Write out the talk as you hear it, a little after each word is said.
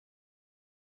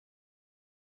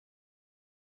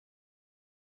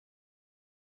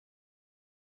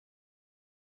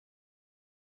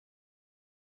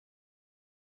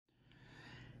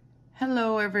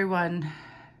Hello everyone.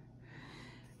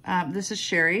 This is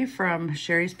Sherry from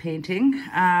Sherry's Painting.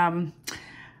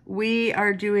 We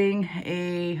are doing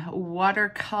a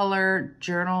watercolor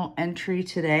journal entry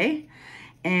today,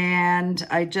 and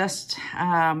I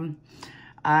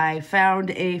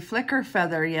found a flicker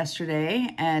feather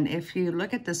yesterday, and if you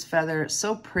look at this feather, it's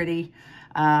so pretty.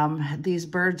 These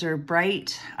birds are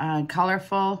bright,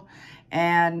 colorful,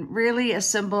 and really a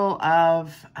symbol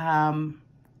of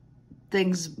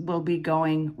things will be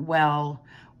going well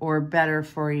or better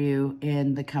for you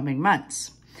in the coming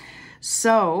months.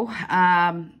 So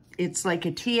it's like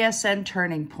a TSN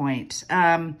turning point.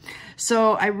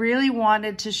 So I really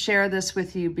wanted to share this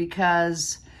with you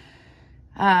because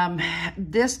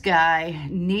this guy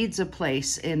needs a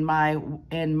place in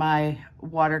my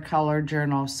watercolor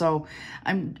journal. So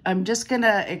I'm just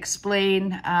gonna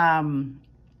explain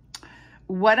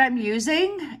what I'm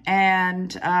using,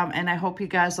 and I hope you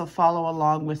guys will follow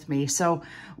along with me. So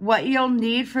what you'll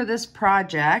need for this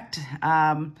project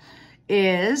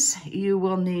is you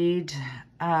will need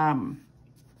some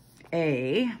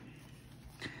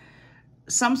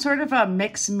sort of a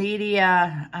mixed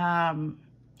media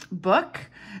book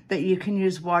that you can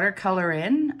use watercolor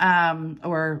in,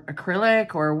 or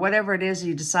acrylic, or whatever it is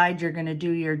you decide you're going to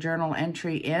do your journal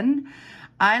entry in.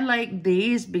 I like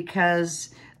these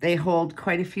because they hold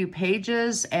quite a few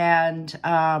pages, and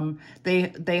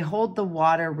they hold the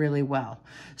water really well.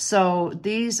 So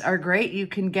these are great. You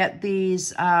can get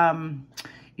these,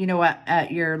 you know,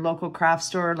 at your local craft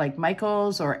store like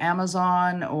Michael's or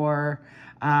Amazon or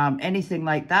anything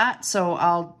like that. So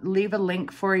I'll leave a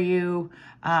link for you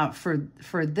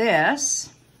for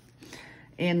this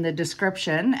in the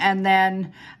description. And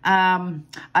then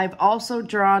I've also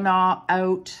drawn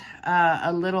out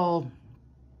a little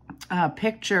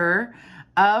picture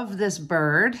of this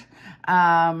bird,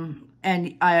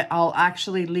 and I'll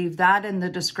actually leave that in the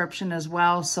description as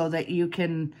well, so that you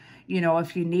can, you know,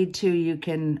 if you need to, you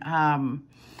can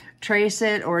trace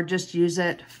it or just use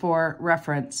it for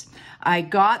reference. I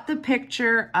got the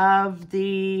picture of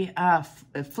the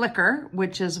flicker,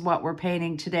 which is what we're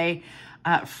painting today,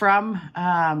 from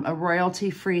a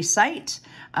royalty-free site,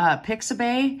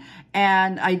 Pixabay,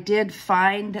 and I did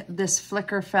find this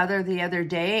flicker feather the other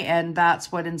day, and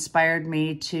that's what inspired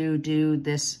me to do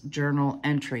this journal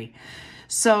entry.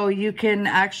 So you can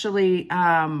actually,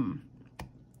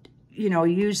 you know,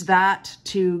 use that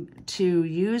to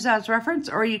use as reference,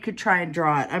 or you could try and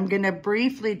draw it. I'm going to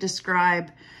briefly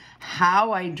describe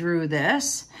how I drew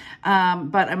this,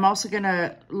 but I'm also going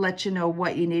to let you know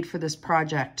what you need for this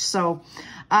project. So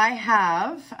I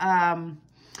have,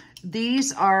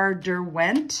 these are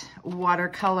Derwent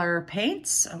watercolor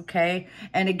paints, okay?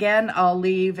 And again, I'll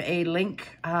leave a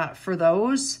link for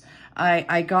those.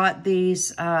 I got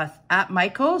these at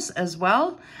Michael's as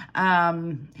well,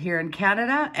 here in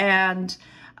Canada, and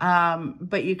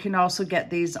but you can also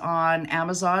get these on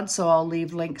Amazon, so I'll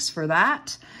leave links for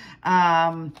that.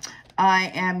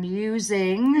 I am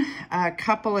using a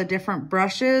couple of different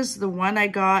brushes. The one I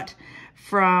got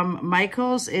from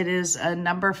Michael's, it is a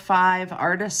number 5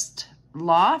 Artist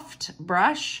Loft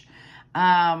brush.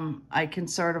 I can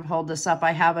sort of hold this up.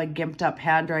 I have a gimped up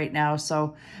hand right now,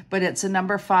 so, but it's a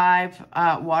number 5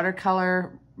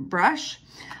 watercolor brush.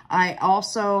 I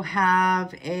also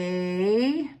have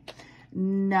a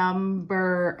round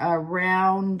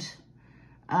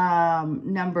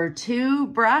number 2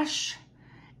 brush.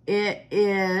 It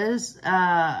is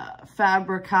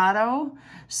Fabricato.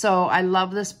 So I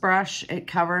love this brush. It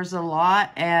covers a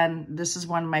lot, and this is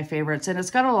one of my favorites. And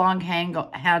it's got a long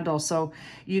handle, so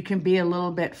you can be a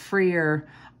little bit freer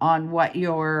on what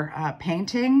you're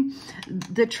painting.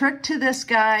 The trick to this,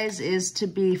 guys, is to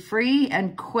be free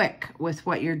and quick with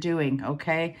what you're doing,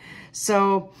 okay?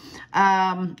 So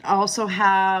I also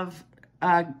have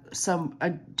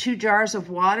 2 jars of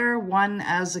water, one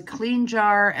as a clean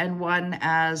jar and one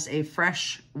as a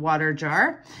fresh water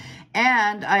jar.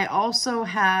 And I also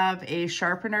have a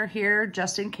sharpener here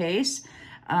just in case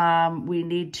we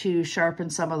need to sharpen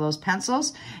some of those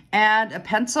pencils, and a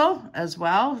pencil as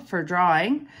well for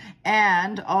drawing,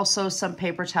 and also some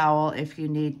paper towel if you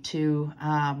need to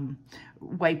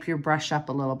wipe your brush up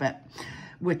a little bit,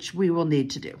 which we will need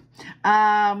to do.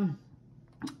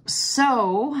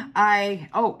 So I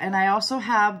also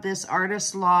have this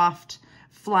Artist Loft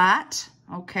flat,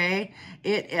 okay?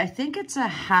 I think it's a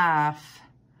half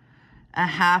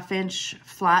inch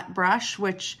flat brush,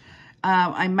 which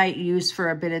I might use for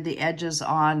a bit of the edges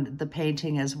on the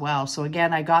painting as well. So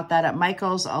again, I got that at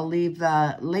Michael's. I'll leave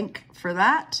the link for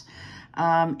that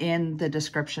in the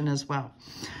description as well.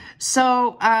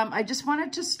 So I just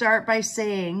wanted to start by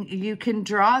saying you can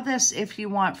draw this if you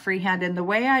want freehand. And the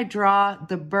way I draw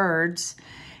the birds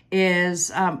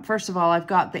is, first of all, I've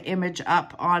got the image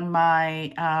up on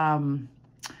my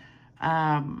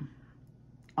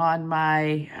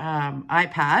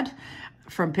iPad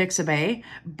from Pixabay,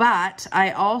 but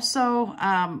I also,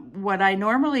 what I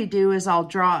normally do is I'll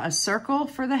draw a circle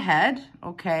for the head,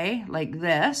 okay, like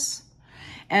this,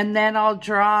 and then I'll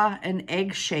draw an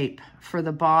egg shape for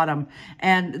the bottom,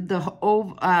 and the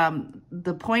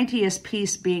pointiest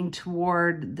piece being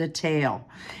toward the tail.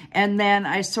 And then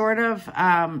I sort of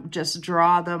just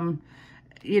draw them,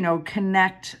 you know,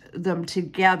 connect them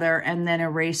together and then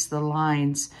erase the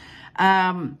lines.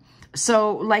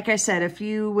 So like I said, if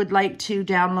you would like to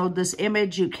download this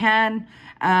image, you can,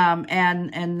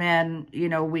 and then, you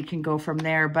know, we can go from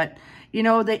there. But, you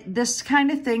know, this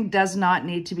kind of thing does not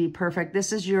need to be perfect.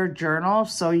 This is your journal,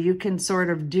 so you can sort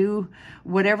of do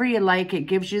whatever you like. It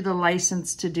gives you the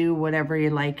license to do whatever you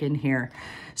like in here.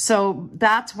 So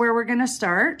that's where we're going to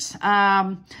start.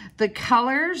 The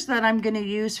colors that I'm going to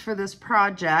use for this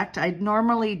project, I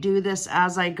normally do this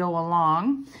as I go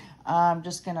along. I'm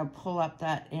just going to pull up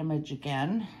that image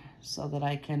again so that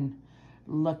I can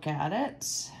look at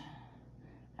it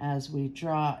as we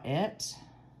draw it.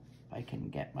 If I can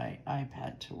get my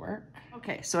iPad to work.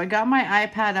 Okay, so I got my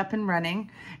iPad up and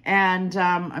running, and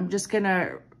I'm just going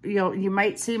to, you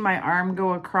might see my arm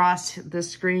go across the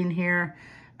screen here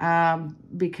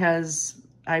because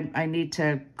I need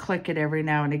to click it every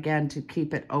now and again to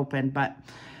keep it open. But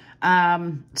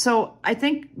so I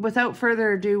think without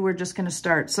further ado, we're just going to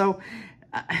start. So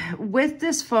with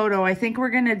this photo, I think we're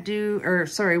going to do, or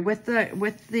sorry, with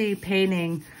the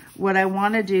painting, what I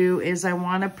want to do is I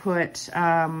want to put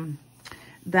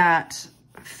that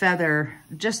feather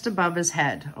just above his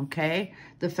head, okay?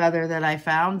 The feather that I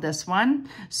found, this one.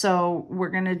 So we're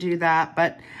going to do that,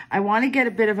 but I want to get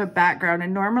a bit of a background.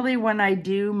 And normally when I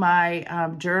do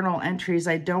my journal entries,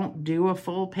 I don't do a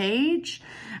full page,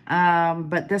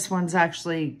 but this one's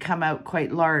actually come out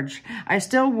quite large. I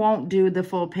still won't do the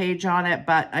full page on it,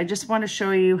 but I just want to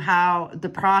show you how the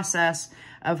process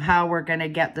of how we're going to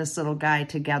get this little guy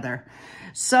together.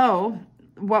 So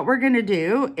what we're going to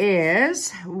do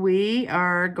is we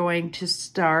are going to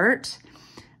start,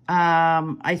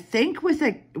 I think with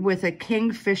a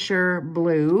Kingfisher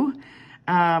blue,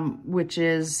 which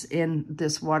is in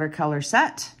this watercolor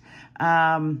set.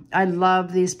 I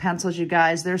love these pencils, you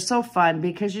guys. They're so fun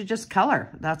because you just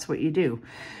color. That's what you do.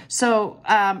 So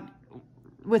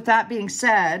with that being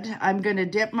said, I'm going to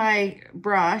dip my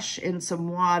brush in some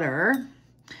water,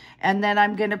 and then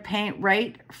I'm going to paint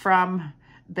right from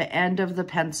the end of the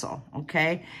pencil,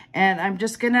 okay? And I'm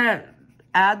just going to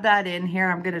add that in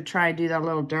here. I'm going to try and do that a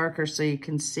little darker so you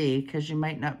can see, because you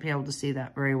might not be able to see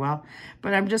that very well.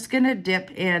 But I'm just going to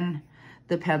dip in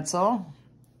the pencil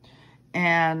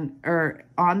or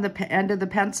on the end of the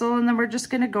pencil, and then we're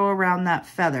just going to go around that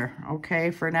feather,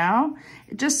 okay, for now,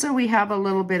 just so we have a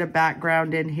little bit of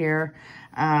background in here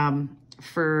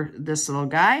for this little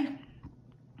guy.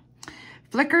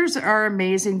 Flickers are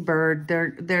amazing bird.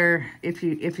 They're if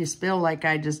you spill like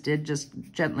I just did, just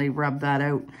gently rub that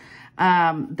out.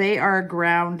 They are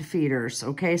ground feeders,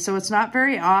 okay? So it's not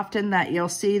very often that you'll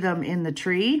see them in the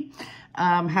tree.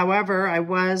 However, I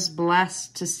was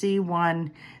blessed to see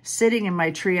one sitting in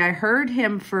my tree. I heard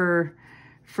him for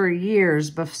years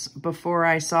before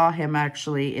I saw him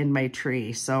actually in my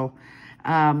tree. So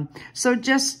so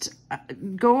just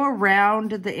go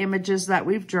around the images that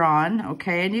we've drawn,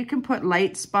 okay? And you can put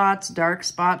light spots, dark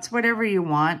spots, whatever you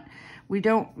want. We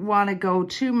don't want to go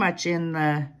too much in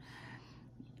the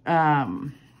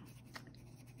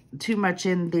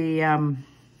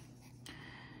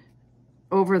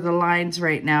over the lines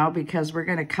right now, because we're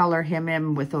going to color him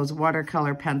in with those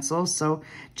watercolor pencils. So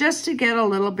just to get a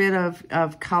little bit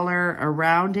of color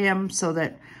around him so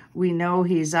that we know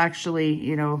he's actually,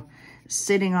 you know,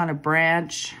 sitting on a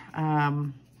branch.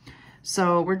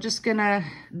 So we're just going to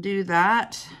do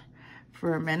that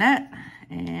for a minute.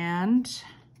 And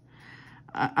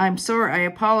I'm sorry, I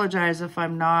apologize if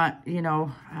I'm not, you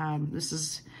know, this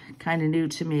is kind of new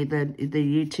to me, the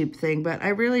YouTube thing, but I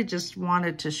really just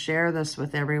wanted to share this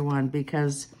with everyone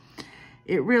because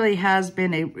it really has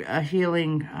been a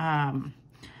healing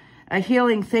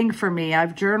thing for me.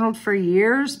 I've journaled for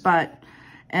years,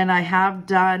 and I have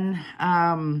done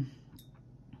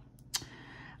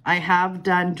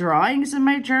drawings in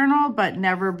my journal, but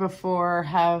never before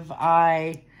have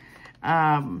I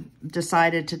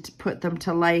decided to put them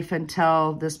to life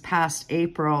until this past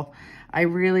April. I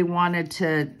really wanted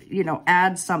to, you know,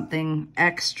 add something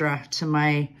extra to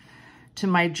my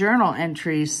journal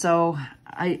entries. So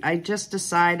I just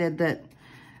decided that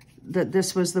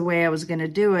this was the way I was going to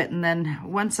do it. And then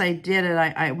once I did it,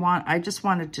 I just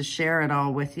wanted to share it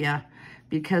all with you,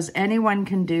 because anyone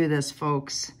can do this,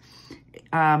 folks.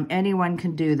 Anyone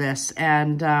can do this.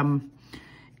 And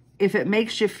if it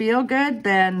makes you feel good,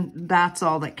 then that's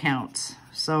all that counts.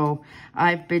 So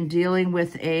I've been dealing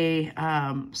with a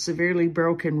severely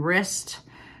broken wrist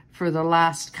for the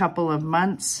last couple of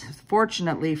months.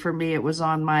 Fortunately for me, it was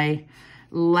on my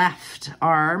left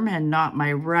arm and not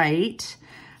my right.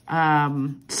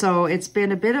 So it's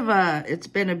been a bit of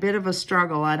a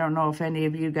struggle. I don't know if any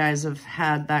of you guys have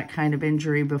had that kind of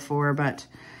injury before, but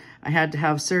I had to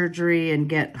have surgery and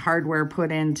get hardware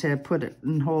put in to put it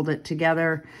and hold it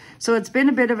together. So it's been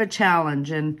a bit of a challenge,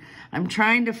 and I'm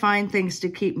trying to find things to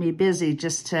keep me busy,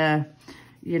 just to,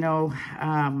 you know,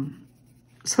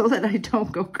 so that I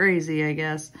don't go crazy, I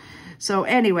guess. So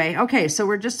anyway, okay, so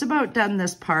we're just about done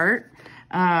this part.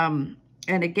 And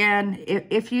again,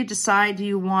 if you decide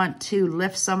you want to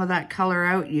lift some of that color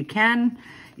out, you can.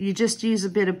 You just use a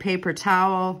bit of paper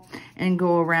towel and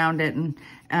go around it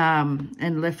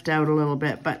and lift out a little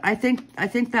bit. But I think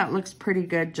that looks pretty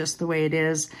good just the way it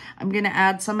is. I'm going to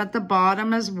add some at the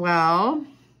bottom as well.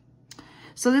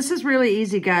 So this is really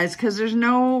easy, guys, because there's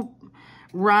no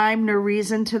rhyme nor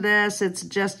reason to this. It's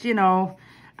just, you know,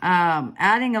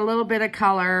 adding a little bit of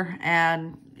color,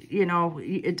 and you know,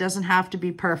 it doesn't have to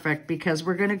be perfect, because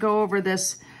we're going to go over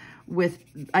this with,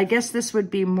 I guess this would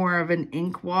be more of an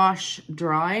ink wash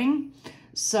drawing.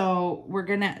 So we're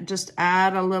going to just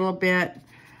add a little bit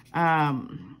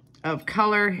of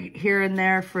color here and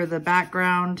there for the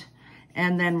background,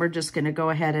 and then we're just going to go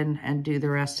ahead and do the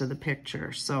rest of the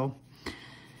picture. So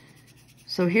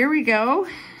here we go.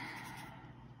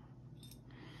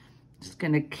 Just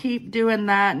going to keep doing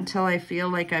that until I feel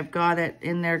like I've got it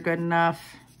in there good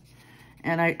enough.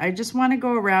 And I just want to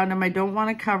go around them. I don't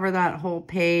want to cover that whole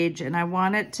page, and I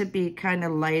want it to be kind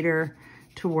of lighter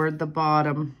toward the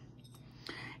bottom.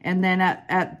 And then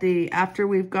after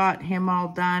we've got him all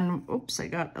done, oops, I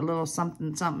got a little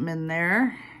something in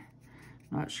there.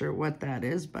 Not sure what that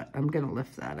is, but I'm going to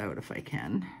lift that out if I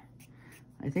can.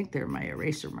 I think they're my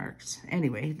eraser marks.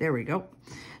 Anyway, there we go.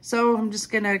 So I'm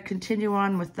just going to continue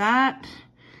on with that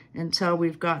until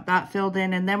we've got that filled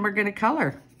in, and then we're going to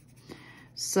color.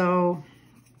 So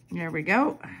there we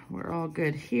go. We're all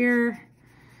good here.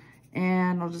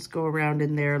 And I'll just go around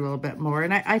in there a little bit more.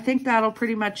 And I think that'll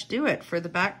pretty much do it for the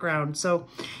background. So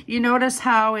you notice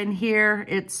how in here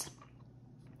it's,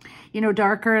 you know,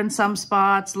 darker in some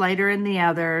spots, lighter in the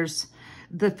others.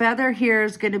 The feather here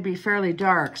is going to be fairly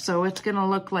dark, so it's going to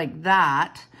look like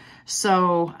that.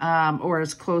 So, or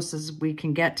as close as we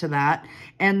can get to that.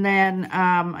 And then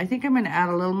I think I'm going to add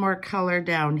a little more color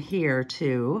down here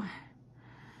too,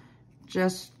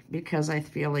 just because I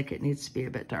feel like it needs to be a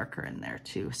bit darker in there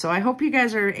too. So I hope you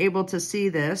guys are able to see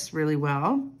this really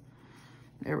well.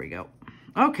 There we go.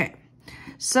 Okay,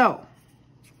 so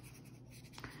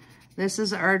this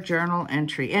is our journal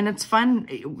entry, and it's fun.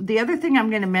 The other thing I'm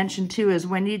going to mention too is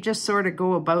when you just sort of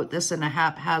go about this in a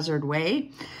haphazard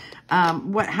way,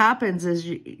 what happens is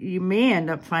you may end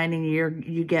up finding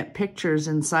you get pictures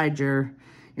inside your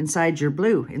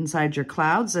blue, inside your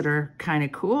clouds that are kind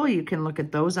of cool. You can look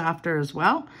at those after as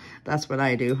well. That's what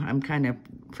I do. I'm kind of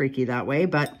freaky that way,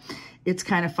 but it's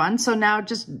kind of fun. So now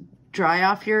just dry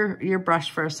off your brush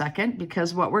for a second,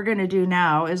 because what we're going to do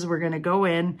now is we're going to go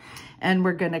in and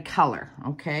we're going to color.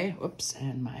 Okay. Oops.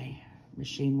 And my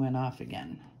machine went off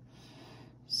again.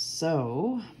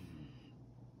 So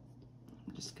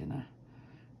I'm just going to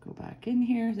go back in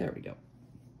here. There we go.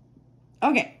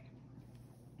 Okay.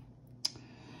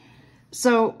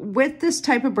 So with this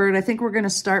type of bird, I think we're going to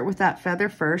start with that feather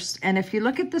first. And if you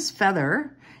look at this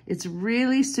feather, it's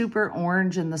really super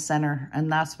orange in the center.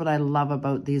 And that's what I love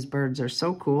about these birds. They're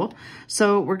so cool.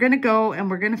 So we're going to go and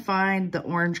we're going to find the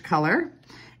orange color.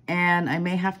 And I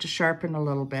may have to sharpen a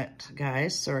little bit,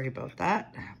 guys. Sorry about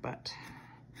that, but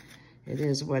it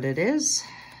is what it is.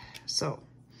 So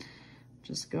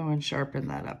just go and sharpen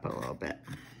that up a little bit.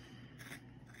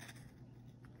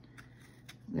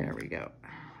 There we go.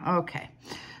 Okay,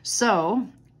 so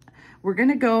we're going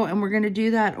to go and we're going to do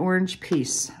that orange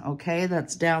piece, okay?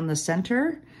 That's down the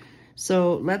center.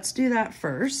 So let's do that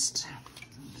first.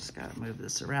 Just got to move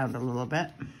this around a little bit.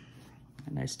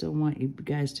 And I still want you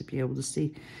guys to be able to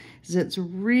see, because it's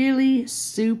really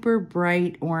super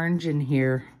bright orange in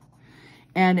here.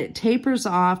 And it tapers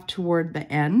off toward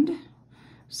the end.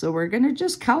 So we're going to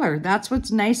just color. That's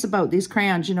what's nice about these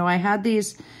crayons. You know, I had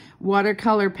these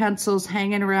watercolor pencils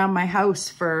hanging around my house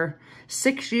for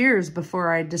 6 years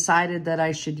before I decided that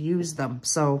I should use them.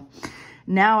 So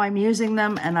now I'm using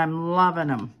them and I'm loving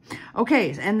them.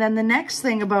 Okay, and then the next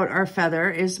thing about our feather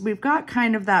is we've got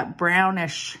kind of that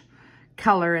brownish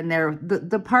color in there.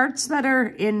 The parts that are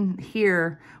in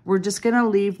here, we're just gonna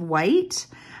leave white,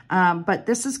 but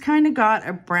this has kind of got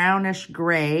a brownish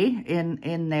gray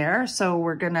in there. So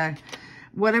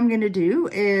what I'm gonna do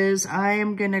is I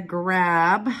am gonna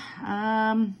grab,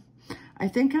 I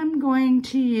think I'm going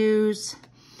to use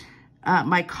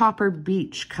my Copper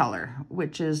Beach color,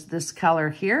 which is this color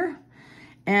here.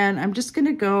 And I'm just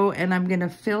gonna go and I'm gonna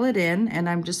fill it in, and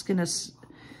I'm just gonna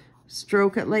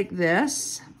stroke it like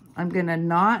this. I'm gonna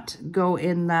not go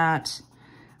in that,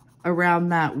 around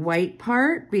that white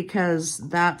part, because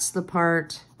that's the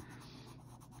part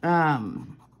that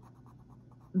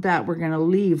we're gonna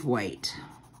leave white.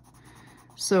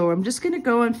 So I'm just gonna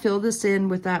go and fill this in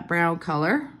with that brown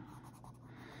color.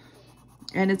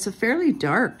 And it's a fairly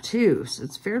dark too, so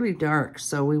it's fairly dark.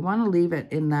 So we wanna leave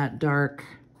it in that dark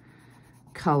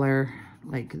color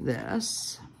like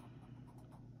this.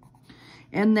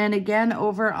 And then again,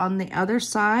 over on the other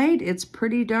side, it's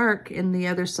pretty dark in the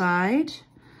other side.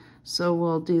 So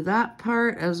we'll do that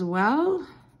part as well.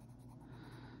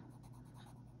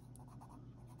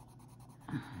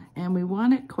 And we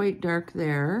want it quite dark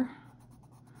there.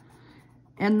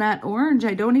 And that orange,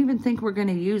 I don't even think we're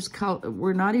gonna use color.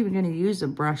 We're not even gonna use a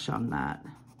brush on that.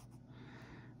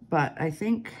 But I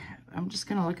think I'm just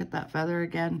gonna look at that feather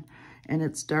again, and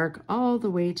it's dark all the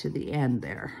way to the end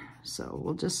there. So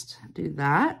we'll just do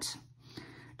that,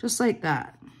 just like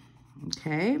that.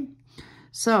 Okay,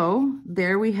 so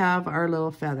there we have our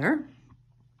little feather.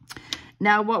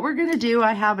 Now what we're gonna do,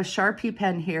 I have a Sharpie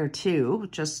pen here too,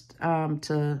 just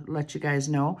to let you guys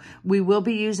know. We will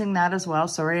be using that as well.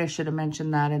 Sorry, I should have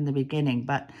mentioned that in the beginning,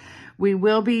 but we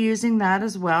will be using that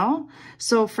as well.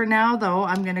 So for now though,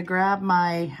 I'm gonna grab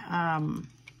my,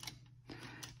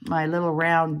 my little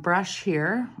round brush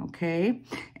here, okay?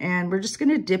 And we're just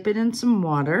gonna dip it in some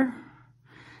water.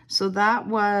 So that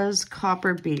was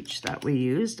Copper Beach that we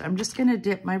used. I'm just gonna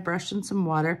dip my brush in some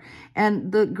water.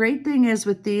 And the great thing is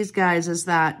with these guys is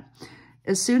that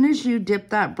as soon as you dip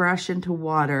that brush into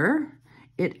water,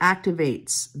 it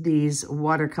activates these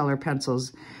watercolor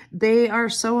pencils. They are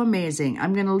so amazing.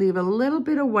 I'm gonna leave a little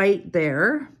bit of white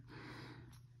there,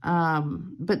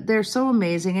 but they're so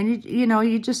amazing. And you know,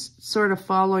 you just sort of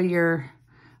follow your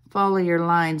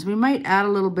lines. We might add a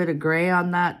little bit of gray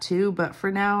on that too, but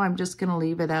for now, I'm just gonna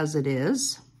leave it as it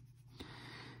is.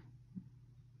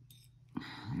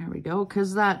 There we go,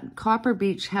 because that Copper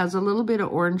Beach has a little bit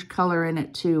of orange color in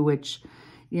it too, which,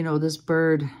 you know, this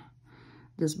bird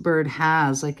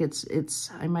has. Like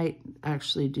I might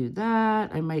actually do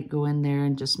that. I might go in there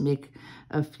and just make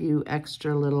a few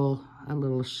extra little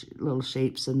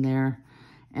shapes in there.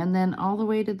 And then all the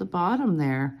way to the bottom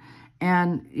there.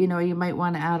 And, you know, you might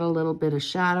want to add a little bit of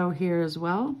shadow here as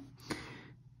well.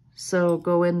 So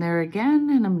go in there again,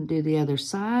 and I'm going to do the other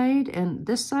side. And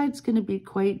this side's going to be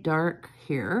quite dark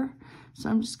here. So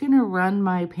I'm just going to run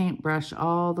my paintbrush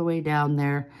all the way down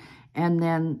there. And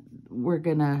then we're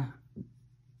going to,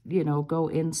 you know, go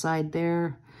inside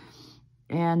there.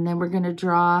 And then we're going to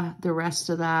draw the rest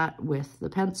of that with the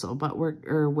pencil, but with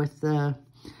the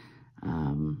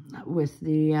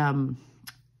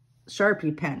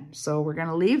Sharpie pen. So we're going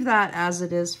to leave that as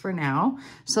it is for now.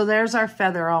 So there's our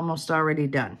feather almost already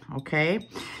done. Okay.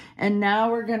 And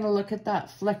now we're going to look at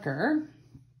that flicker.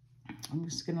 I'm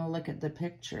just going to look at the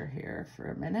picture here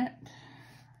for a minute.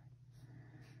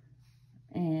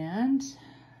 And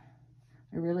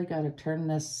I really got to turn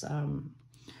this,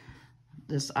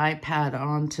 this iPad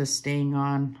on to staying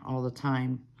on all the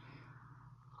time.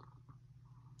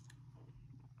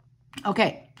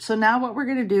 Okay, so now what we're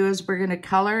gonna do is we're gonna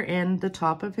color in the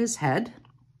top of his head.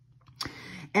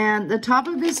 And the top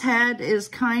of his head is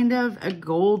kind of a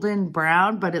golden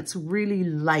brown, but it's really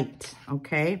light,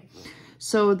 okay?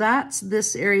 So that's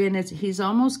this area, and he's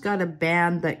almost got a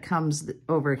band that comes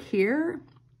over here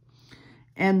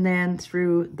and then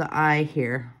through the eye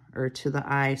here, or to the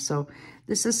eye. So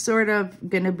this is sort of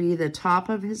gonna be the top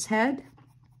of his head.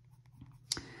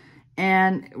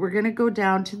 And we're gonna go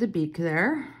down to the beak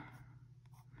there,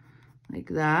 like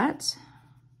that.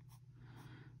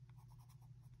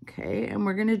 Okay, and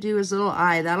we're gonna do his little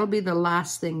eye. That'll be the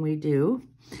last thing we do.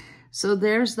 So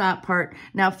there's that part.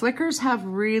 Now flickers have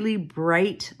really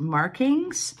bright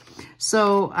markings.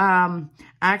 So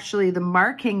actually the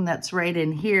marking that's right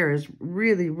in here is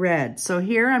really red. So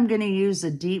here I'm gonna use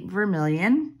a deep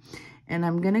vermilion, and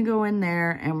I'm gonna go in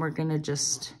there and we're gonna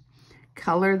just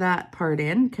color that part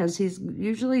in, because he's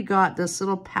usually got this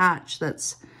little patch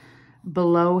that's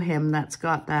below him that's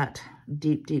got that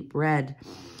deep, deep red.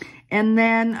 And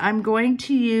then I'm going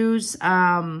to use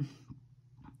the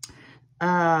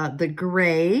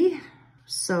gray.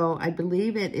 So I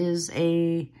believe it is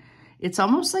it's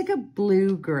almost like a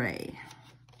blue gray.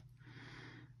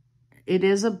 It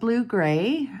is a blue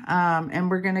gray. And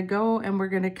we're gonna go and we're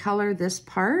gonna color this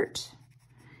part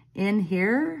in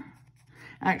here.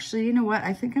 Actually, you know what?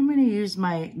 I think I'm gonna use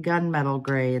my gunmetal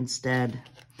gray instead,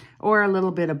 or a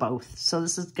little bit of both. So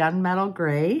this is gunmetal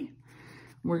gray.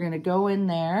 We're gonna go in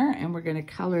there and we're gonna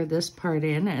color this part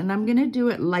in, and I'm gonna do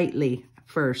it lightly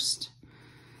first.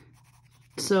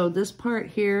 So this part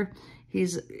here,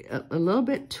 he's a little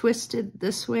bit twisted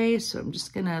this way, so I'm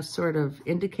just gonna sort of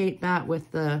indicate that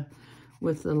with the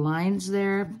lines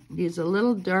there. He's a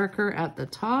little darker at the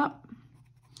top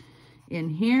in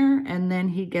here, and then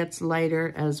he gets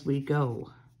lighter as we go.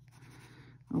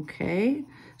 Okay,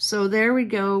 so there we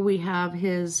go. We have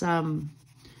his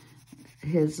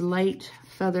light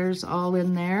feathers all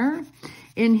in there.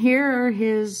 In here are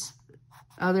his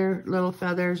other little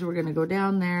feathers. We're gonna go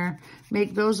down there,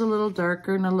 make those a little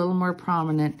darker and a little more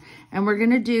prominent. And we're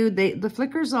gonna do, the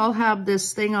flickers all have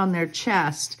this thing on their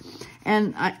chest.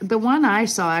 And the one I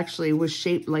saw actually was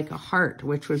shaped like a heart,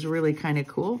 which was really kind of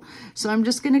cool. So I'm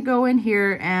just gonna go in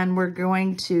here and we're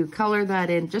going to color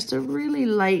that in just a really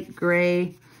light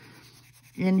gray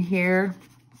in here,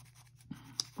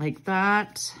 like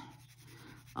that,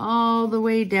 all the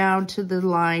way down to the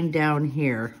line down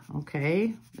here.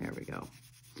 Okay, there we go.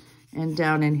 And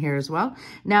down in here as well.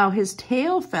 Now his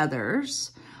tail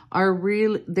feathers are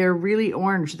they're really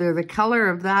orange. They're the color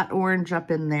of that orange up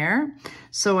in there.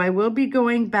 So I will be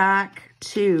going back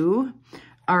to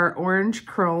our orange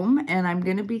chrome and I'm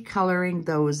gonna be coloring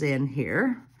those in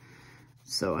here.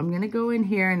 So I'm gonna go in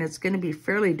here and it's gonna be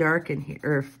fairly dark in here,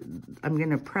 or I'm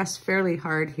gonna press fairly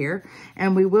hard here.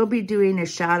 And we will be doing a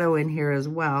shadow in here as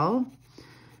well.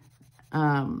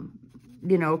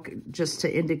 You know, just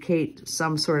to indicate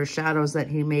some sort of shadows that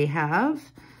he may have.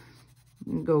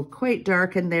 Go quite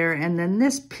dark in there. And then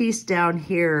this piece down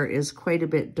here is quite a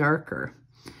bit darker.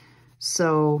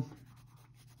 So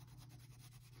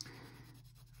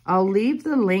I'll leave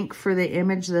the link for the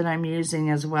image that I'm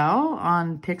using as well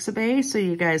on Pixabay, so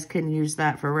you guys can use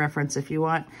that for reference if you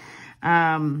want.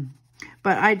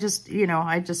 But I just, you know,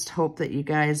 I just hope that you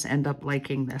guys end up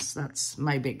liking this. That's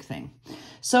my big thing.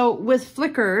 So with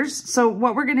flickers, so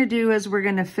what we're gonna do is we're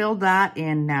gonna fill that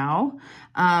in now.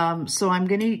 So I'm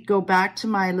gonna go back to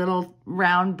my little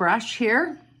round brush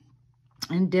here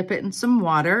and dip it in some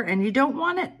water. And you don't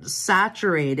want it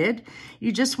saturated.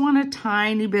 You just want a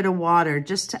tiny bit of water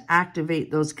just to activate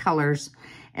those colors.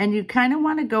 And you kind of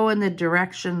want to go in the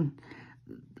direction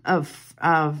of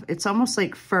it's almost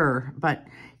like fur, but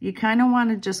you kind of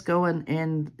want to just go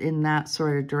in that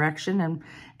sort of direction.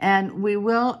 And we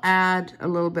will add a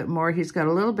little bit more. He's got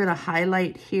a little bit of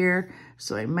highlight here,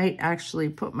 so I might actually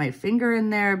put my finger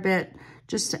in there a bit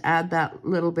just to add that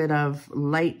little bit of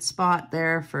light spot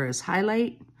there for his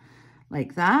highlight,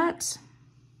 like that.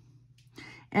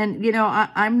 And, you know,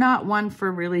 I'm not one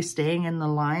for really staying in the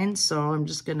lines, so I'm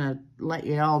just gonna let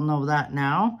you all know that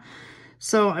now.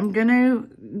 So I'm gonna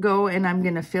go and I'm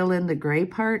gonna fill in the gray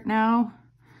part now.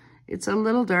 It's a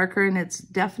little darker and it's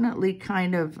definitely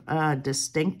kind of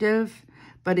distinctive,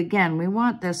 but again, we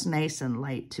want this nice and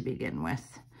light to begin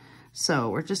with. So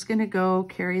we're just gonna go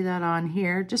carry that on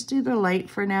here. Just do the light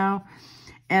for now.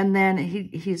 And then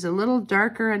he's a little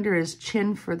darker under his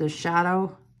chin for the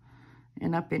shadow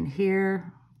and up in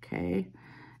here, okay.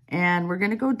 And we're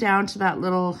gonna go down to that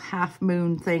little half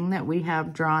moon thing that we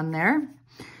have drawn there.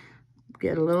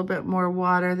 Get a little bit more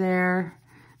water there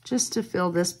just to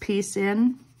fill this piece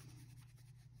in.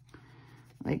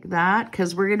 Like that,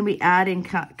 because we're gonna be adding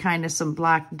kind of some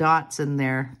black dots in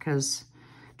there, because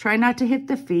try not to hit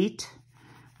the feet.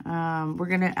 We're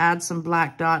gonna add some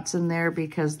black dots in there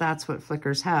because that's what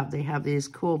flickers have. They have these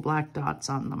cool black dots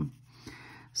on them.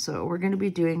 So we're gonna be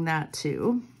doing that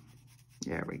too.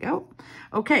 There we go.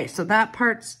 Okay, so that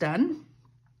part's done.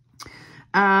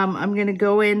 I'm gonna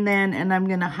go in then and I'm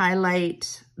gonna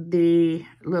highlight the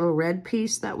little red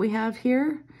piece that we have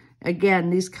here. Again,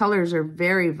 these colors are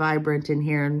very vibrant in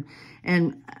here,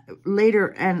 and later,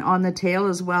 and on the tail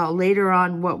as well. Later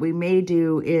on, what we may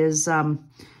do is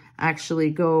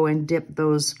actually go and dip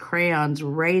those crayons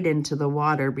right into the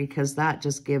water, because that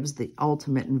just gives the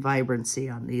ultimate in vibrancy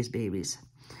on these babies.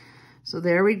 So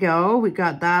there we go. We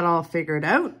got that all figured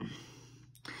out.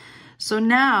 So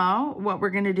now what we're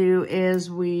gonna do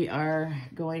is we are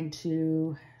going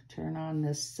to turn on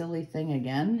this silly thing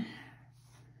again.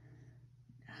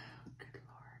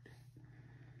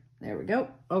 There we go.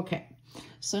 Okay.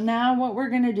 So now what we're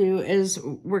going to do is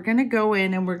we're going to go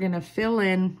in and we're going to fill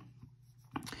in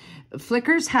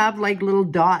flickers have like little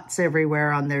dots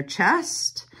everywhere on their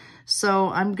chest. So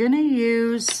I'm going to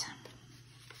use,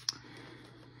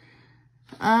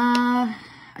 I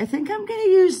think I'm going to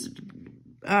use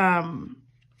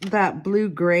that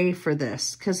blue-gray for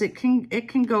this, because it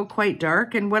can go quite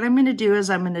dark. And what I'm going to do is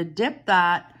I'm going to dip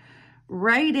that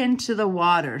right into the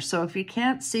water. So if you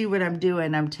can't see what I'm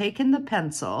doing, I'm taking the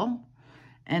pencil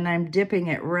and I'm dipping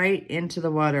it right into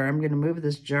the water. I'm going to move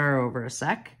this jar over a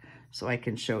sec so I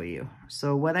can show you.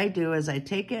 So what I do is I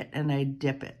take it and I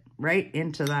dip it right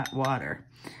into that water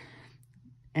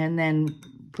and then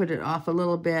put it off a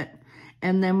little bit.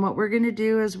 And then what we're going to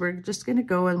do is we're just going to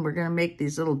go and we're going to make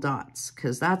these little dots,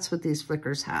 because that's what these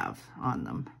flickers have on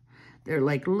them. They're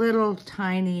like little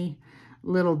tiny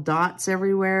little dots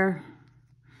everywhere,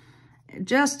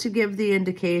 just to give the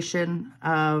indication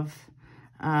of,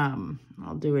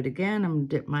 I'll do it again. I'm going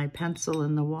to dip my pencil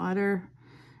in the water,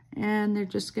 and they're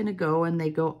just going to go, and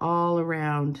they go all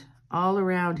around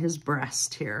his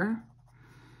breast here.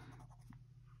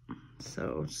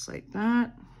 So just like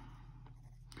that.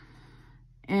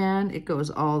 And it goes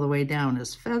all the way down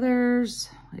his feathers,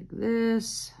 like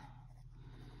this,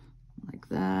 like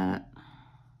that.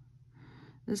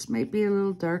 This might be a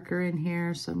little darker in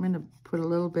here, so I'm going to put a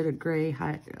little bit of gray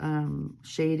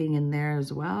shading in there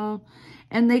as well.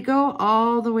 And they go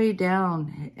all the way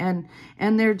down, and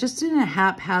they're just in a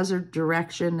haphazard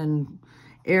direction and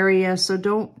area, so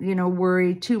don't,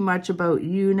 worry too much about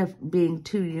being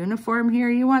too uniform here.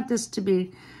 You want this to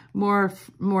be more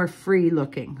free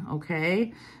looking,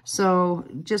 okay? So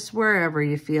just wherever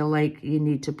you feel like you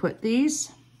need to put these.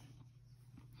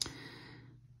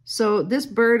 So this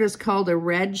bird is called a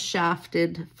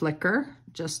red-shafted flicker,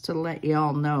 just to let you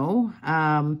all know.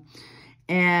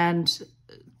 And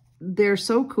they're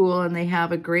so cool, and they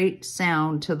have a great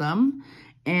sound to them.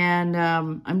 And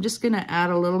I'm just gonna add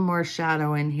a little more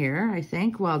shadow in here, I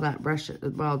think, while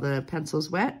the pencil's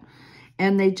wet.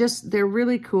 And they're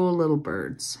really cool little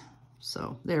birds.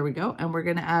 So there we go. And we're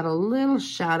gonna add a little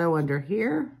shadow under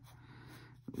here,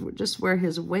 just where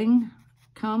his wing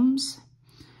comes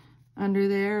under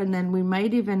there. And then we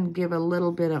might even give a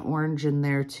little bit of orange in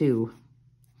there too.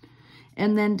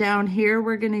 And then down here,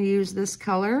 we're gonna use this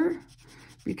color,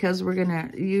 because we're gonna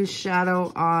use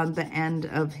shadow on the end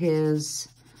of his,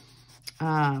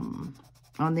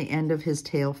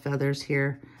 tail feathers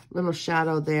here. Little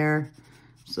shadow there.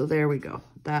 So there we go.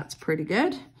 That's pretty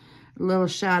good. A little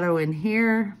shadow in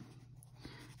here,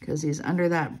 because he's under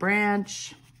that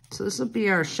branch. So this will be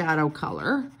our shadow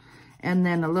color. And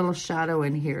then a little shadow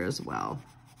in here as well.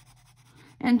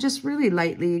 And just really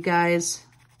lightly, you guys.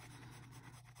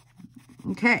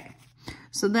 Okay.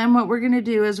 So then what we're going to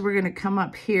do is we're going to come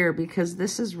up here, because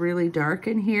this is really dark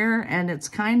in here, and it's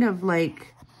kind of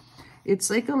like, it's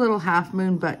like a little half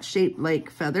moon, but shaped like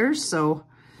feathers. So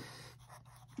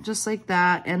just like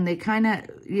that. And they kind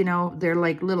of, they're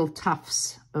like little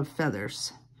tufts of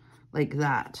feathers like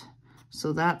that.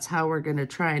 So that's how we're going to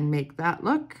try and make that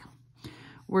look.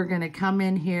 We're going to come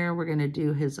in here. We're going to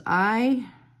do his eye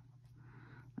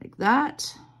like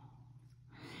that.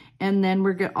 And then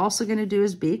we're also going to do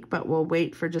his beak, but we'll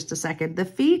wait for just a second. The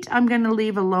feet I'm going to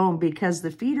leave alone, because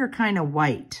the feet are kind of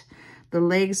white. The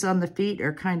legs on the feet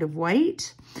are kind of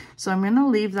white. So I'm going to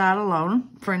leave that alone.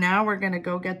 For now, we're going to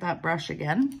go get that brush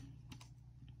again.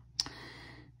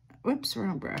 Whoops,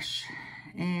 wrong brush.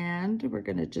 And we're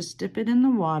going to just dip it in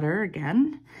the water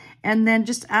again. And then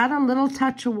just add a little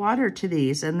touch of water to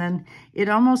these. And then it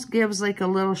almost gives like a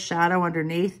little shadow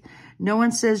underneath. No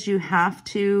one says you have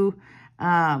to.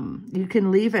 You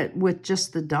can leave it with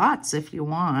just the dots if you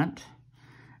want,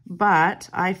 but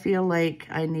I feel like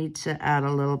I need to add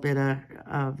a little bit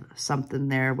of something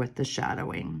there with the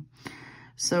shadowing.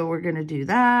 So we're going to do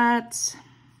that.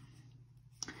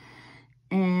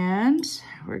 And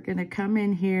we're going to come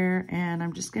in here, and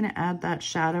I'm just going to add that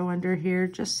shadow under here,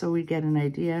 just so we get an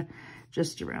idea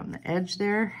just around the edge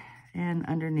there and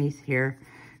underneath here,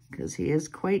 because he is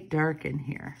quite dark in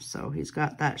here. So he's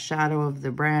got that shadow of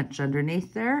the branch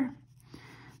underneath there.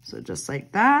 So just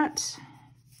like that.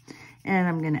 And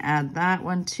I'm going to add that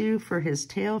one too for his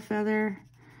tail feather.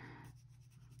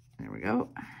 There we go.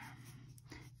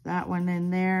 That one in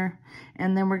there.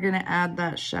 And then we're going to add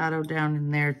that shadow down in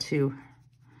there too.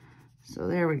 So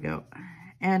there we go.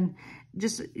 And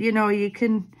just, you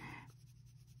can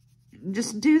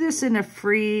just do this in a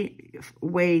free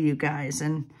way, you guys.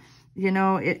 And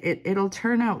it'll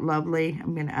turn out lovely.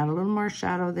 I'm going to add a little more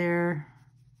shadow there.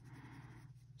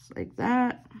 Just like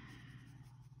that.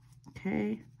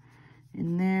 Okay.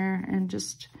 In there, and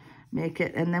just make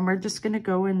it. And then we're just going to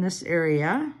go in this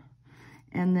area.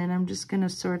 And then I'm just going to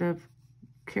sort of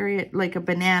carry it like a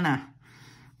banana.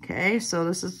 Okay, so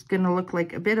this is gonna look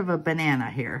like a bit of a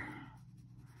banana here.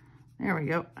 There we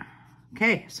go.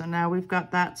 Okay, so now we've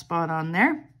got that spot on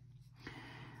there,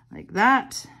 like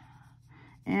that.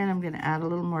 And I'm gonna add a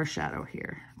little more shadow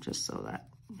here, just so that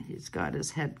he's got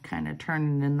his head kind of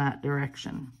turning in that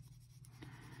direction.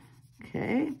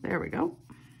 Okay, there we go.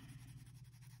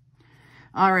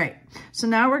 All right, so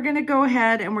now we're gonna go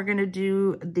ahead and we're gonna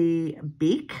do the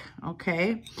beak,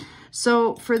 okay?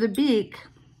 So for the beak,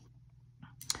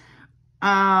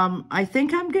 I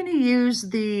think I'm gonna use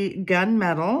the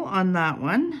gunmetal on that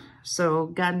one.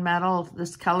 So gunmetal,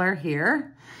 this color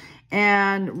here.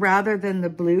 And rather than the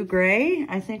blue-gray,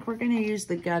 I think we're gonna use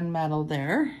the gunmetal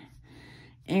there.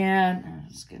 And I'm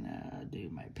just gonna do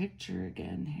my picture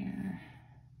again here.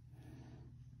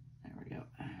 There we go.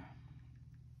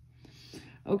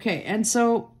 Okay, and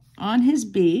so on his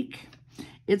beak,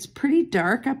 it's pretty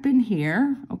dark up in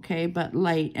here, okay, but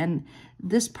light. And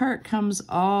this part comes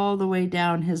all the way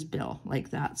down his bill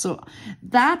like that. So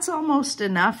that's almost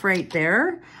enough right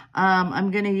there.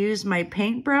 I'm gonna use my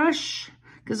paintbrush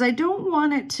because I don't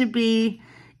want it to be,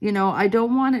 you know, I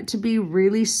don't want it to be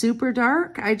really super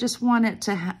dark. I just want it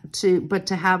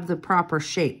to have the proper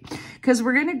shape. Because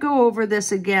we're gonna go over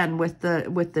this again with the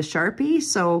Sharpie,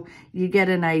 so you get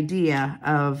an idea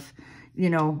of, you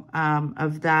know,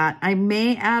 of that. I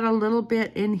may add a little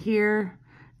bit in here,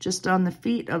 just on the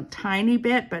feet, a tiny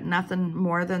bit, but nothing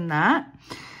more than that.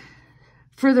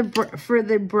 For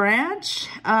the branch,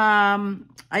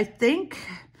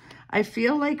 I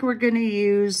feel like we're gonna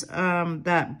use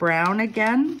that brown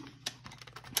again,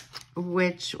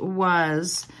 which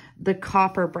was the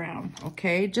copper brown,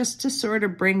 okay? Just to sort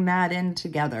of bring that in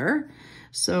together.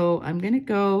 So I'm gonna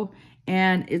go,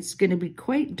 and it's gonna be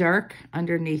quite dark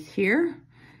underneath here,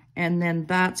 and then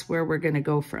that's where we're gonna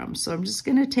go from. So I'm just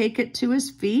gonna take it to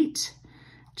his feet,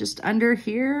 just under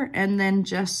here, and then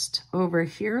just over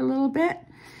here a little bit.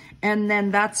 And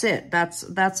then that's it.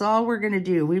 That's all we're gonna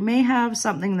do. We may have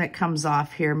something that comes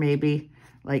off here, maybe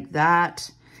like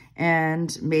that,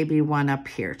 and maybe one up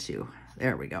here too.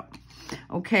 There we go.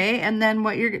 Okay, and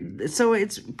then so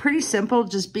it's pretty simple.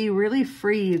 Just be really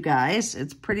free, you guys.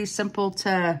 It's pretty simple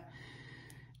to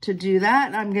do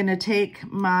that. I'm gonna take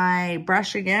my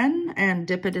brush again and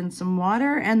dip it in some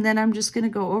water, and then I'm just gonna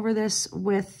go over this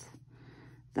with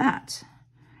that.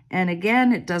 And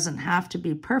again, it doesn't have to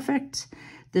be perfect.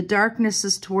 The darkness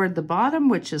is toward the bottom,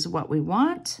 which is what we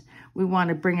want. We want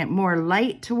to bring it more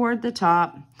light toward the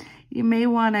top. You may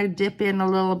want to dip in a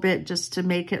little bit just to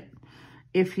make it,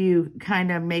 if you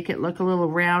kind of make it look a little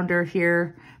rounder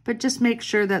here, but just make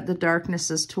sure that the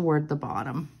darkness is toward the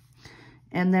bottom.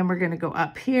 And then we're going to go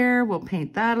up here. We'll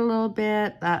paint that a little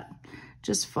bit.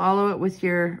 Just follow it with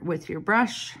your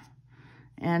brush,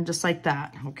 and just like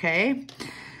that, okay?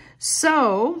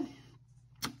 So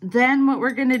then what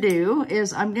we're gonna do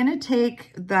is I'm gonna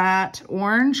take that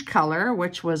orange color,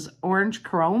 which was orange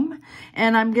chrome,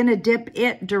 and I'm gonna dip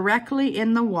it directly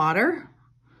in the water.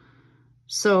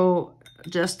 So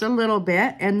just a little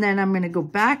bit, and then I'm gonna go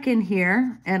back in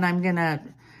here and I'm gonna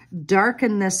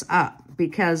darken this up,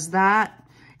 because that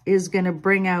is gonna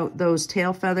bring out those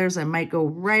tail feathers. I might go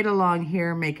right along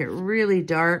here, make it really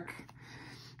dark.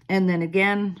 And then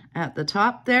again, at the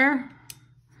top there,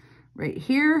 right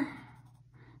here,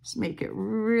 just make it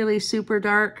really super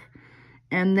dark.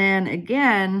 And then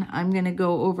again, I'm gonna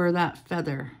go over that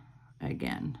feather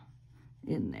again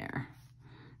in there,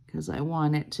 because I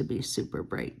want it to be super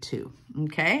bright too,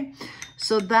 okay?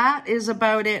 So that is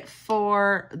about it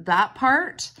for that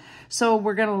part. So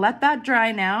we're gonna let that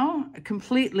dry now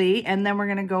completely, and then we're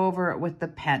gonna go over it with the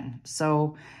pen.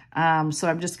 So I'm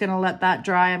just gonna let that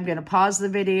dry. I'm gonna pause the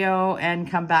video and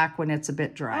come back when it's a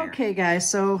bit drier. Okay guys,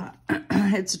 so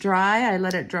it's dry. I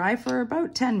let it dry for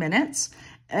about 10 minutes.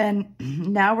 And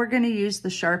now we're gonna use the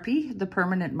Sharpie, the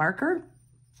permanent marker,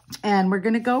 and we're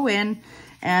gonna go in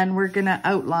and we're gonna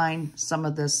outline some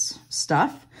of this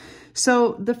stuff.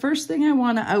 So the first thing I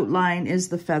wanna outline is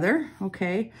the feather,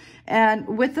 okay?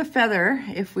 And with the feather,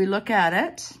 if we look at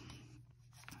it,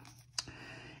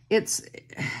 it's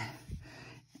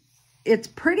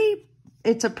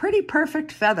a pretty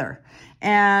perfect feather,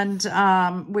 and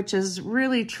which is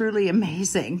really truly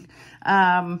amazing.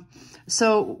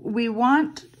 So we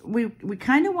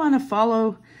kind of want to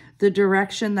follow the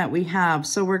direction that we have.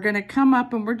 So we're going to come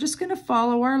up and we're just going to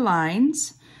follow our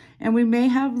lines, and we may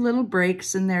have little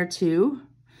breaks in there too,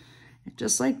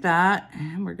 just like that.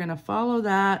 And we're going to follow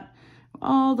that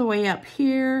all the way up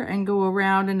here and go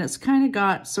around, and it's kind of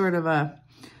got sort of a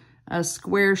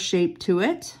square shape to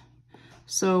it.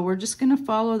 So we're just gonna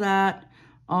follow that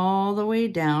all the way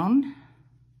down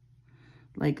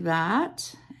like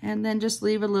that, and then just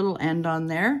leave a little end on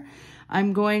there.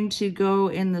 I'm going to go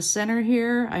in the center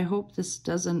here. I hope this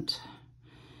doesn't,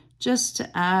 just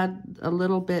to add a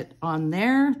little bit on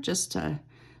there, just to,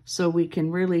 so we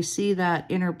can really see that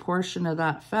inner portion of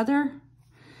that feather,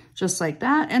 just like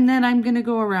that. And then I'm gonna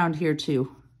go around here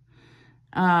too,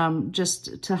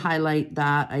 just to highlight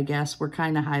that. I guess we're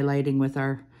kind of highlighting with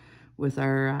our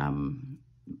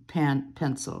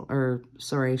pencil, or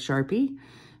sorry, Sharpie.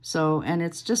 So, and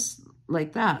it's just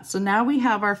like that. So now we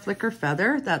have our flicker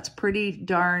feather. That's pretty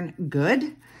darn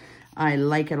good. I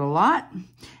like it a lot.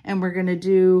 And we're gonna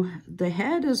do the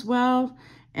head as well.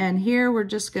 And here we're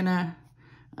just gonna,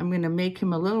 I'm gonna make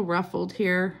him a little ruffled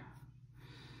here.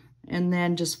 And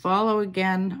then just follow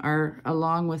again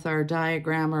along with our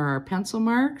diagram or our pencil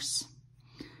marks,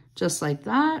 just like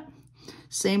that.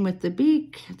 Same with the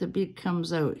beak. The beak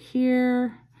comes out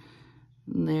here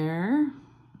and there.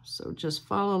 So just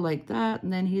follow like that,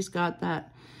 and then he's got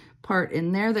that part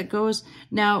in there that goes.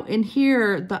 Now in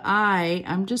here, the eye,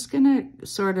 I'm just gonna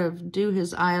sort of do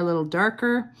his eye a little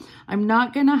darker. I'm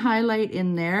not gonna highlight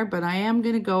in there, but I am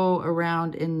gonna go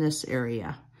around in this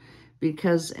area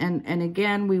because, and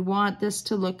again, we want this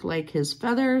to look like his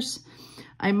feathers.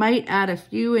 I might add a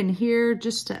few in here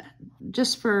just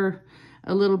for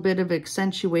a little bit of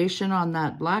accentuation on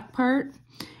that black part,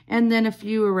 and then a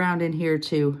few around in here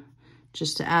too,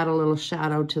 just to add a little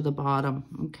shadow to the bottom,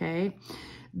 okay?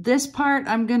 This part,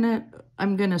 I'm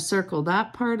gonna circle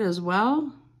that part as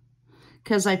well,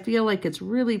 because I feel like it's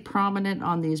really prominent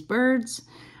on these birds.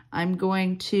 I'm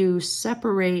going to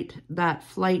separate that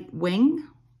flight wing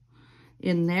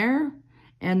in there,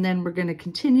 and then we're gonna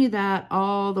continue that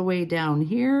all the way down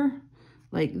here,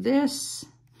 like this.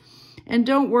 And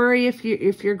don't worry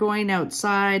if you're going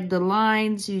outside the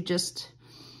lines, you just,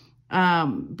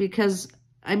 because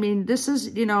I mean, this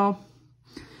is, you know,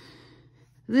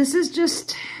 this is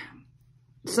just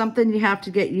something you have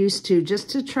to get used to, just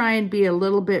to try and be a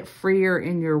little bit freer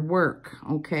in your work,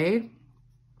 okay?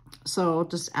 So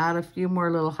just add a few more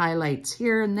little highlights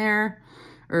here and there,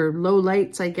 or low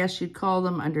lights, I guess you'd call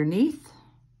them, underneath.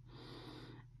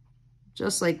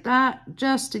 Just like that,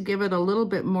 just to give it a little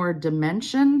bit more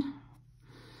dimension.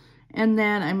 And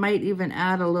then I might even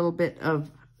add a little bit of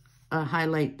a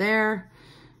highlight there,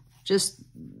 just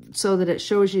so that it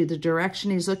shows you the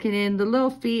direction he's looking in. The little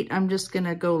feet, I'm just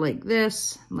gonna go like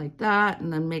this, like that,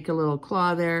 and then make a little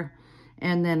claw there,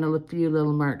 and then a few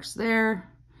little marks there,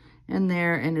 and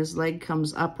his leg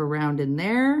comes up around in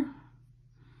there,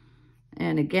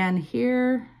 and again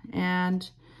here, and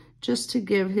just to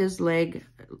give his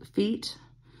feet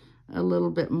a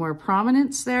little bit more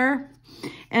prominence there.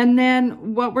 And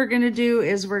then what we're gonna do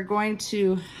is we're going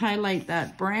to highlight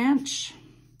that branch,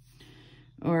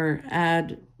 or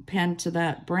add pen to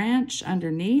that branch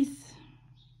underneath.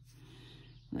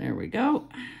 There we go.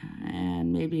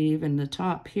 And maybe even the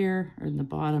top here, or the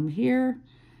bottom here,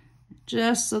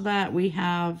 just so that we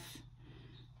have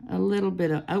a little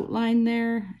bit of outline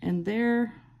there,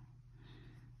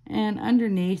 and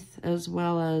underneath, as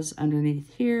well as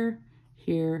underneath here,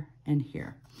 here, and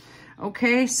here.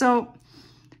 Okay, so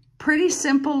pretty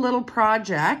simple little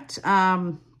project.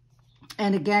 And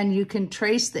again, you can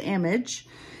trace the image,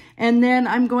 and then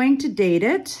I'm going to date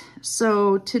it.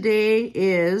 So today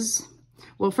is,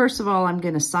 well, first of all, I'm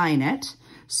going to sign it.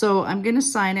 So I'm going to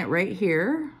sign it right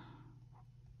here.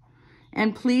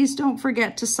 And please don't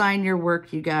forget to sign your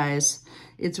work, you guys.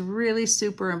 It's really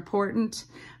super important.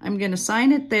 I'm going to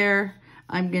sign it there.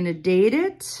 I'm going to date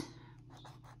it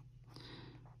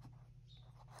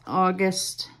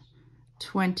August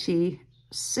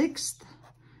 26th,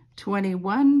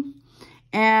 21.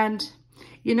 And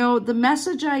you know, the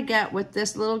message I get with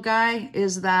this little guy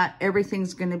is that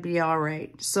everything's going to be all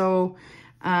right. So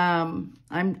I'm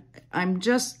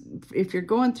just, if you're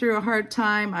going through a hard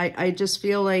time, I just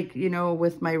feel like, you know,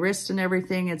 with my wrist and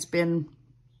everything, it's been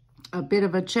a bit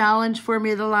of a challenge for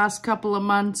me the last couple of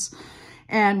months.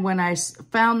 And when I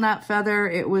found that feather,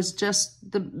 it was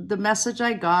just, the message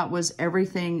I got was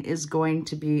everything is going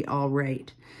to be all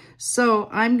right. So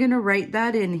I'm going to write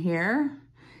that in here.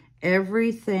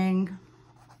 Everything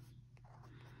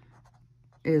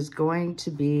is going to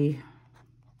be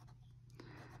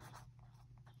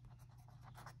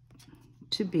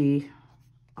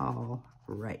all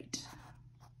right.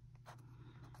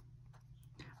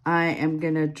 I am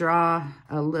going to draw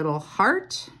a little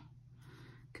heart,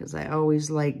 because I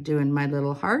always like doing my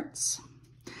little hearts.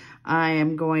 I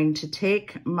am going to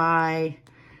take my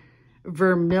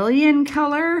vermilion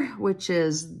color, which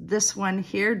is this one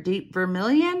here, deep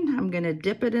vermilion. I'm going to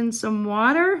dip it in some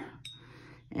water,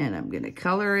 and I'm going to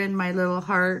color in my little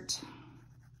heart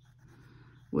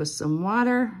with some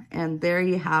water. And there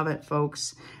you have it,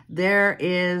 folks. There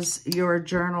is your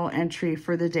journal entry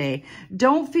for the day.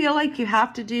 Don't feel like you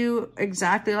have to do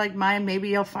exactly like mine. Maybe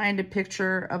you'll find a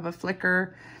picture of a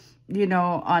flicker, you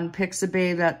know, on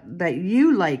Pixabay that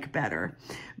you like better.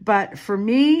 But for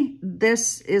me,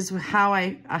 this is how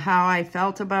I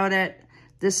felt about it.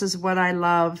 This is what I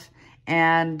love.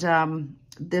 And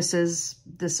this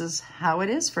is how it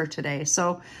is for today.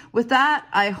 So with that,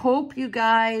 I hope you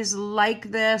guys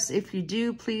like this. If you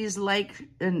do, please like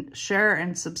and share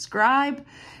and subscribe,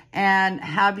 and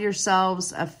have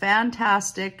yourselves a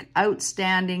fantastic,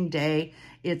 outstanding day.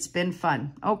 It's been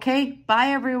fun. Okay, bye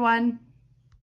everyone.